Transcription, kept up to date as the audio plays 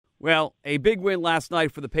Well, a big win last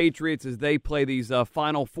night for the Patriots as they play these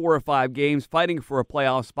final 4 or 5 games, fighting for a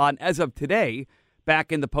playoff spot. And as of today,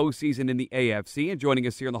 back in the postseason in the AFC. And joining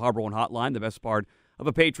us here on the Harbor One Hotline, the best part of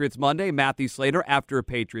a Patriots Monday, Matthew Slater, after a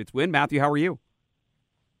Patriots win. Matthew, how are you?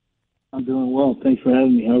 I'm doing well. Thanks for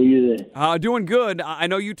having me. How are you today? Doing good. I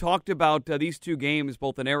know you talked about these 2 games,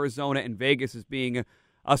 both in Arizona and Vegas, as being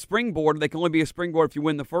a springboard. They can only be a springboard if you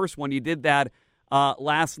win the first one. You did that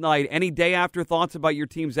last night. Any day after thoughts about your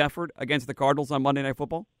team's effort against the Cardinals on Monday Night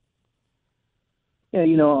Football? Yeah,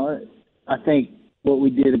 I think what we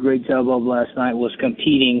did a great job of last night was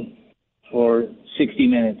competing for 60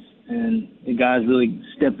 minutes. And the guys really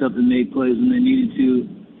stepped up and made plays when they needed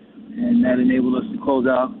to. And that enabled us to close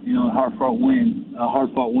out, a hard-fought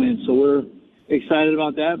win. So we're excited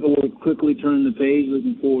about that, but we're quickly turning the page,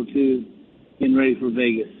 looking forward to getting ready for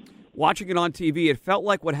Vegas. Watching it on TV, it felt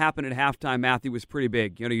like what happened at halftime, Matthew, was pretty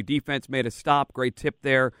big. Your defense made a stop, great tip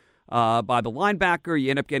there by the linebacker. You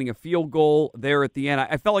end up getting a field goal there at the end.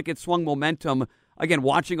 I felt like it swung momentum. Again,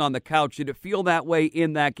 watching on the couch, did it feel that way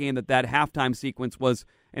in that game, that halftime sequence was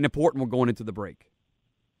an important one going into the break?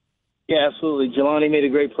 Yeah, absolutely. Jelani made a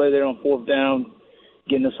great play there on 4th down,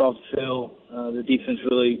 getting us off the field. The defense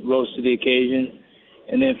really rose to the occasion.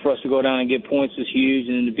 And then for us to go down and get points is huge,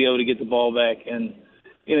 and then to be able to get the ball back. And,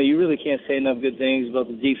 you really can't say enough good things about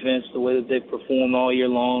the defense, the way that they've performed all year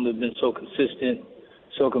long. They've been so consistent,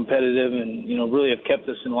 so competitive, and, really have kept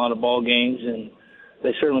us in a lot of ball games. And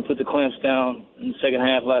they certainly put the clamps down in the second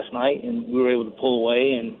half last night, and we were able to pull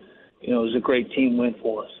away, and it was a great team win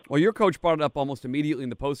for us. Well, your coach brought it up almost immediately in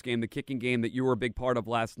the postgame, the kicking game that you were a big part of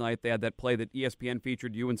last night. They had that play that ESPN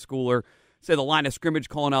featured you and Schooler, say the line of scrimmage,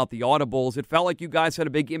 calling out the audibles. It felt like you guys had a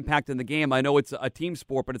big impact in the game. I know it's a team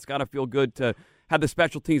sport, but it's got to feel good to have the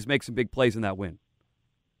special teams make some big plays in that win.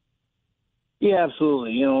 Yeah,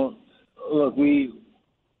 absolutely. Look,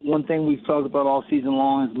 one thing we've talked about all season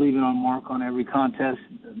long is leaving our mark on every contest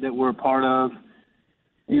that we're a part of.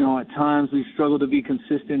 At times we struggle to be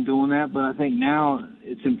consistent doing that, but I think now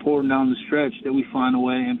it's important down the stretch that we find a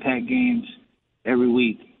way to impact games every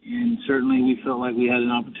week. And certainly we felt like we had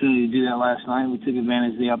an opportunity to do that last night. We took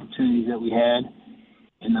advantage of the opportunities that we had.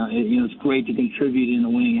 And, it's great to contribute in the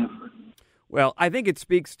winning effort. Well, I think it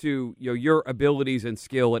speaks to your abilities and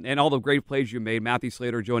skill and all the great plays you made. Matthew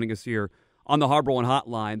Slater joining us here on the Harbor One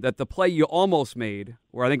Hotline, that the play you almost made,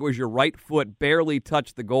 where I think it was your right foot barely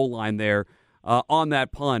touched the goal line there, on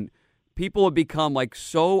that punt, people have become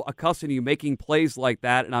so accustomed to you making plays like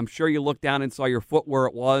that, and I'm sure you looked down and saw your foot where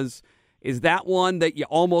it was. Is that one that you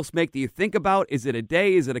almost make that you think about? Is it a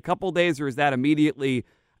day? Is it a couple days? Or is that immediately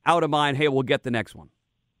out of mind, hey, we'll get the next one?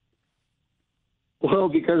 Well,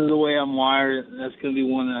 because of the way I'm wired, that's going to be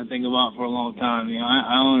one that I think about for a long time.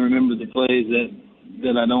 I only remember the plays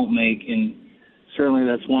that I don't make, and certainly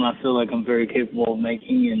that's one I feel like I'm very capable of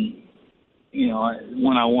making, and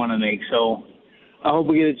one I want to make. So I hope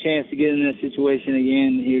we get a chance to get in that situation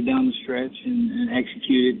again here down the stretch and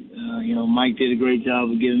execute it. Mike did a great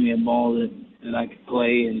job of giving me a ball that I could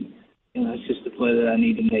play, and it's just the play that I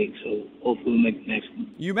need to make. So hopefully we'll make the next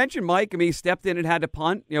one. You mentioned Mike. He stepped in and had to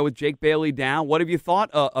punt, with Jake Bailey down. What have you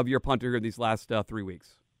thought of your punter here these last 3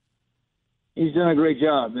 weeks? He's done a great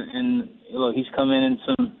job, and look, he's come in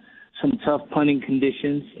some tough punting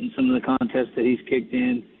conditions in some of the contests that he's kicked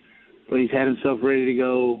in, but he's had himself ready to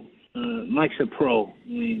go. Mike's a pro. I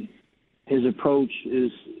mean, his approach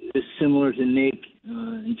is similar to Nick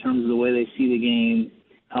in terms of the way they see the game,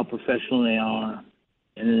 how professional they are,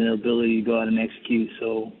 and then their ability to go out and execute.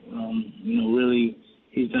 So, really,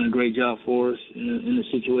 he's done a great job for us in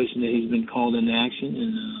the situation that he's been called into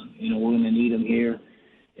action, and we're going to need him here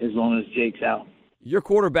as long as Jake's out. Your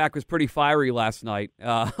quarterback was pretty fiery last night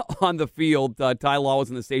on the field. Ty Law was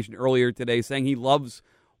in the station earlier today saying he loves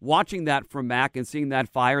watching that from Mac and seeing that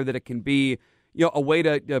fire, that it can be a way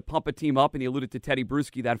to pump a team up. And he alluded to Teddy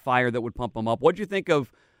Bruschi, that fire that would pump him up. What did you think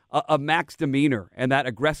of Mac's demeanor and that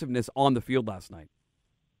aggressiveness on the field last night?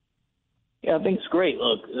 Yeah, I think it's great.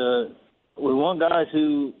 Look, we want guys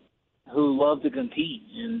who love to compete,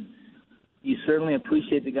 and you certainly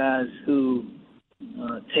appreciate the guys who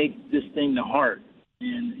take this thing to heart.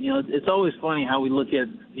 And, it's always funny how we look at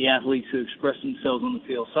the athletes who express themselves on the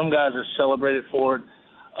field. Some guys are celebrated for it.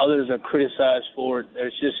 Others are criticized for it.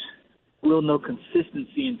 There's just real no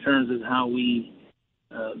consistency in terms of how we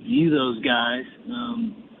view those guys.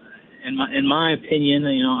 In my opinion,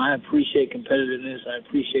 I appreciate competitiveness. I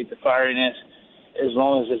appreciate the fieriness as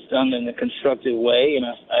long as it's done in a constructive way. And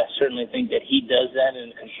I certainly think that he does that in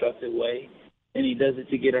a constructive way. And he does it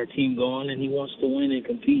to get our team going, and he wants to win and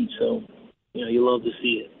compete. So, you love to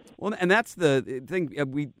see it. Well, and that's the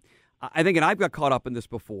thing. I think, and I've got caught up in this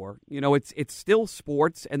before, it's still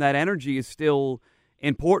sports, and that energy is still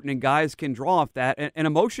important, and guys can draw off that, and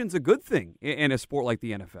emotion's a good thing in a sport like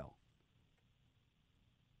the NFL.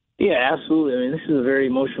 Yeah, absolutely. I mean, this is a very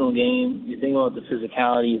emotional game. You think about the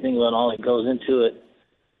physicality, you think about all that goes into it.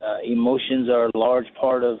 Emotions are a large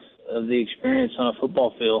part of the experience on a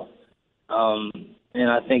football field. And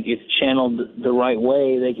I think if channeled the right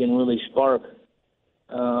way, they can really spark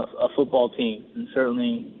a football team. And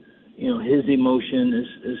certainly, his emotion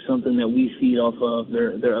is something that we feed off of.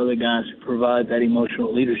 There are other guys who provide that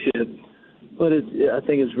emotional leadership. But I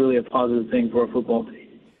think it's really a positive thing for a football team.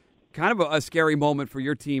 Kind of a scary moment for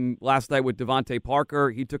your team last night with Devontae Parker.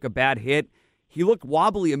 He took a bad hit. He looked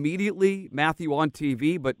wobbly immediately, Matthew, on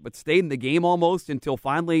TV, but stayed in the game almost until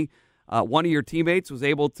finally one of your teammates was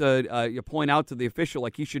able to point out to the official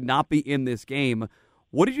like he should not be in this game.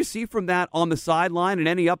 What did you see from that on the sideline, and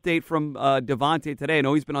any update from Devontae today? I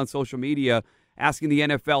know he's been on social media asking the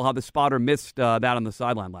NFL how the spotter missed that on the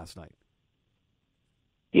sideline last night.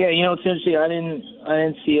 Yeah, it's interesting. I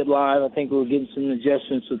didn't see it live. I think we were getting some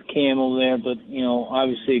adjustments with Cam over there, but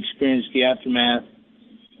obviously experienced the aftermath.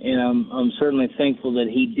 And I'm certainly thankful that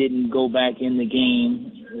he didn't go back in the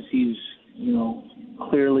game, as he's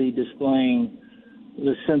clearly displaying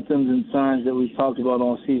the symptoms and signs that we've talked about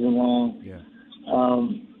all season long. Yeah.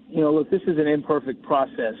 Look, this is an imperfect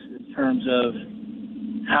process in terms of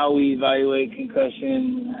how we evaluate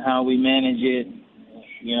concussion, how we manage it.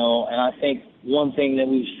 And I think one thing that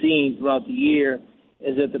we've seen throughout the year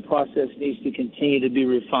is that the process needs to continue to be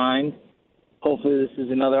refined. Hopefully this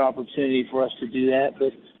is another opportunity for us to do that.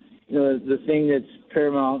 But, the thing that's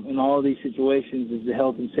paramount in all of these situations is the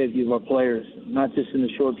health and safety of our players, not just in the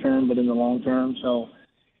short term, but in the long term. So,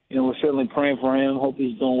 we're certainly praying for him. Hope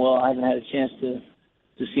he's doing well. I haven't had a chance to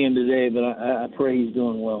see him today, but I pray he's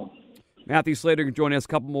doing well. Matthew Slater can join us. A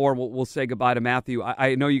couple more. We'll say goodbye to Matthew.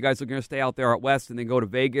 I know you guys are going to stay out there at West and then go to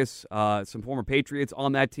Vegas. Some former Patriots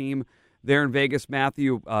on that team there in Vegas.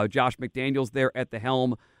 Matthew, Josh McDaniels there at the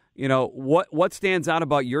helm. What stands out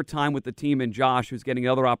about your time with the team and Josh, who's getting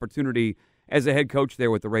another opportunity as a head coach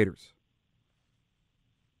there with the Raiders?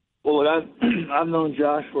 Well, I've known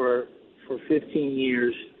Josh for 15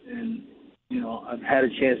 years, and I've had a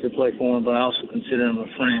chance to play for him, but I also consider him a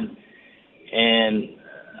friend. And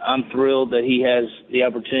I'm thrilled that he has the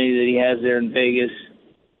opportunity that he has there in Vegas.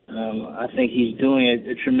 I think he's doing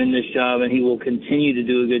a tremendous job, and he will continue to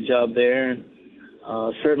do a good job there.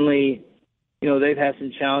 Certainly, they've had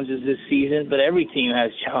some challenges this season, but every team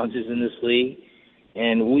has challenges in this league.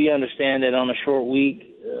 And we understand that on a short week,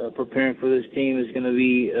 preparing for this team is going to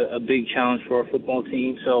be a big challenge for our football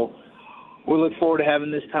team. So we look forward to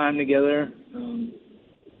having this time together,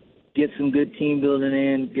 get some good team building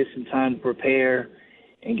in, get some time to prepare,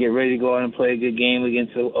 and get ready to go out and play a good game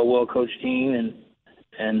against a well-coached team.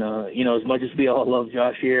 And as much as we all love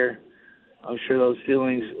Josh here, I'm sure those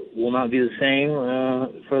feelings will not be the same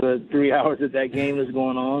for the 3 hours that game is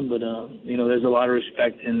going on. But, there's a lot of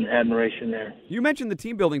respect and admiration there. You mentioned the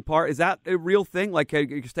team-building part. Is that a real thing? Like, are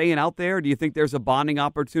you staying out there? Do you think there's a bonding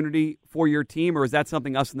opportunity for your team, or is that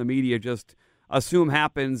something us in the media just assume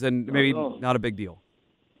happens and maybe not a big deal?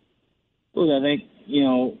 Look, I think,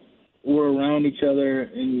 we're around each other,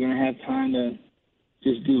 and we're going to have time to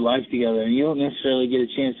just do life together. And you don't necessarily get a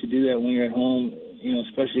chance to do that when you're at home,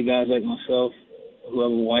 especially guys like myself who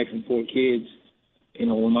have a wife and 4 kids.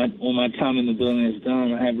 When my time in the building is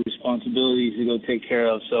done, I have responsibilities to go take care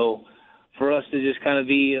of. So for us to just kind of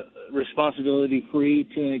be responsibility-free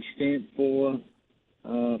to an extent for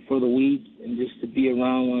the week and just to be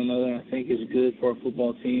around one another, I think is good for our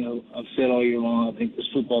football team. I've said all year long, I think this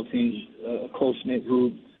football team's a close-knit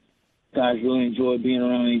group. Guys really enjoy being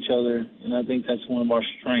around each other, and I think that's one of our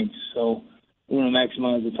strengths. So we're going to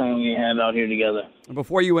maximize the time we have out here together.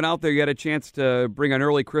 Before you went out there, you had a chance to bring an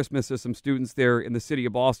early Christmas to some students there in the city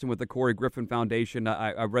of Boston with the Corey Griffin Foundation.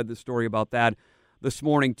 I read the story about that this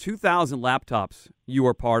morning. 2,000 laptops you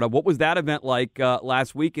were part of. What was that event like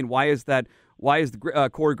last week, and why is the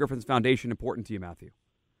Corey Griffin's Foundation important to you, Matthew?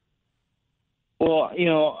 Well,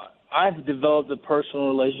 I've developed a personal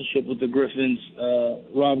relationship with the Griffins.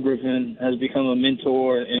 Rob Griffin has become a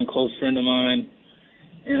mentor and a close friend of mine.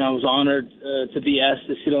 And I was honored to be asked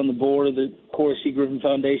to sit on the board of the Corey C. Griffin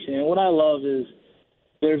Foundation. And what I love is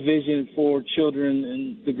their vision for children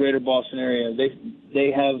in the greater Boston area.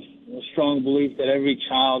 They have a strong belief that every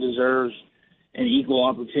child deserves an equal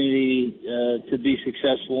opportunity to be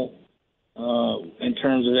successful in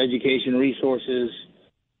terms of education, resources,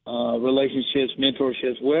 relationships,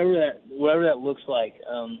 mentorships, wherever that looks like.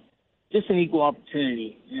 Just an equal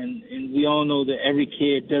opportunity. And we all know that every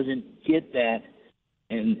kid doesn't get that.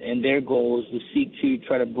 and their goal is to seek to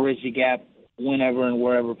try to bridge the gap whenever and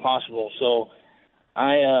wherever possible. So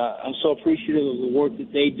I'm so appreciative of the work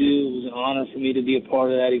that they do. It was an honor for me to be a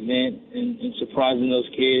part of that event and surprising those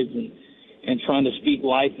kids and trying to speak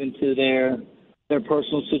life into their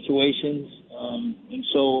personal situations. And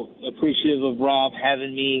so appreciative of Rob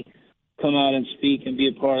having me come out and speak and be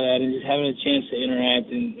a part of that, and just having a chance to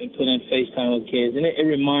interact and put in FaceTime with kids. And it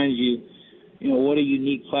reminds you, what a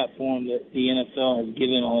unique platform that the NFL has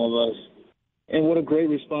given all of us, and what a great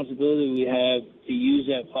responsibility we have to use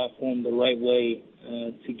that platform the right way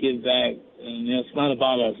to give back. It's not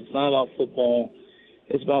about us. It's not about football.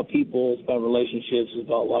 It's about people. It's about relationships. It's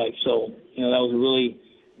about life. So, that was a really,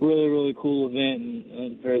 really, really cool event,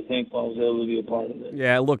 and I'm very thankful I was able to be a part of it.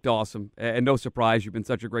 Yeah, it looked awesome. And no surprise, you've been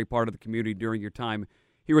such a great part of the community during your time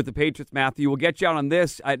here with the Patriots, Matthew. We'll get you out on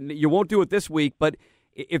this. You won't do it this week, but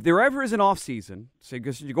if there ever is an off-season, say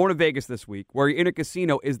because you're going to Vegas this week, where you're in a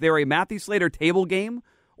casino, is there a Matthew Slater table game?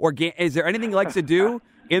 Or is there anything you like to do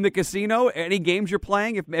in the casino? Any games you're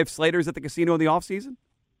playing if Slater's at the casino in the off-season?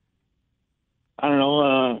 I don't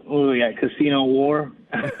know. What do we got? Casino War?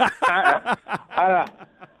 I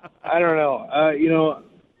don't know.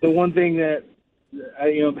 The one thing that,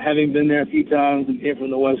 having been there a few times and came from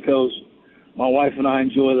the West Coast, my wife and I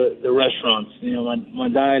enjoy the restaurants. My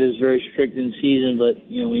diet is very strict in season, but,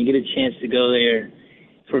 when you get a chance to go there,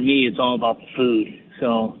 for me, it's all about the food.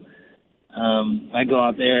 So I go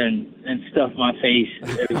out there and stuff my face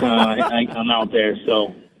every time I'm out there.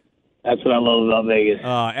 So that's what I love about Vegas.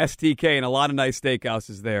 STK and a lot of nice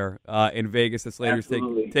steakhouses there in Vegas that Slater's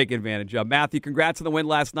take advantage of. Matthew, congrats on the win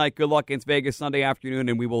last night. Good luck against Vegas Sunday afternoon,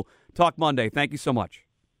 and we will talk Monday. Thank you so much.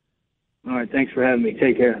 All right, thanks for having me.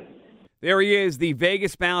 Take care. There he is, the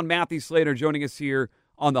Vegas-bound Matthew Slater, joining us here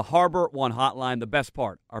on the Harbor One Hotline. The best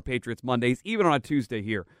part, our Patriots Mondays, even on a Tuesday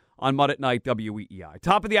here on Mut at Night, WEEI.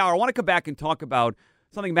 Top of the hour, I want to come back and talk about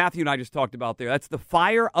something Matthew and I just talked about there. That's the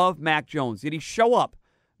fire of Mac Jones. Did he show up,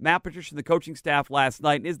 Matt Patricia, the coaching staff last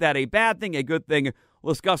night? And is that a bad thing, a good thing?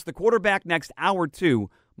 We'll discuss the quarterback next hour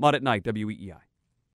 2, Mut at Night, WEEI.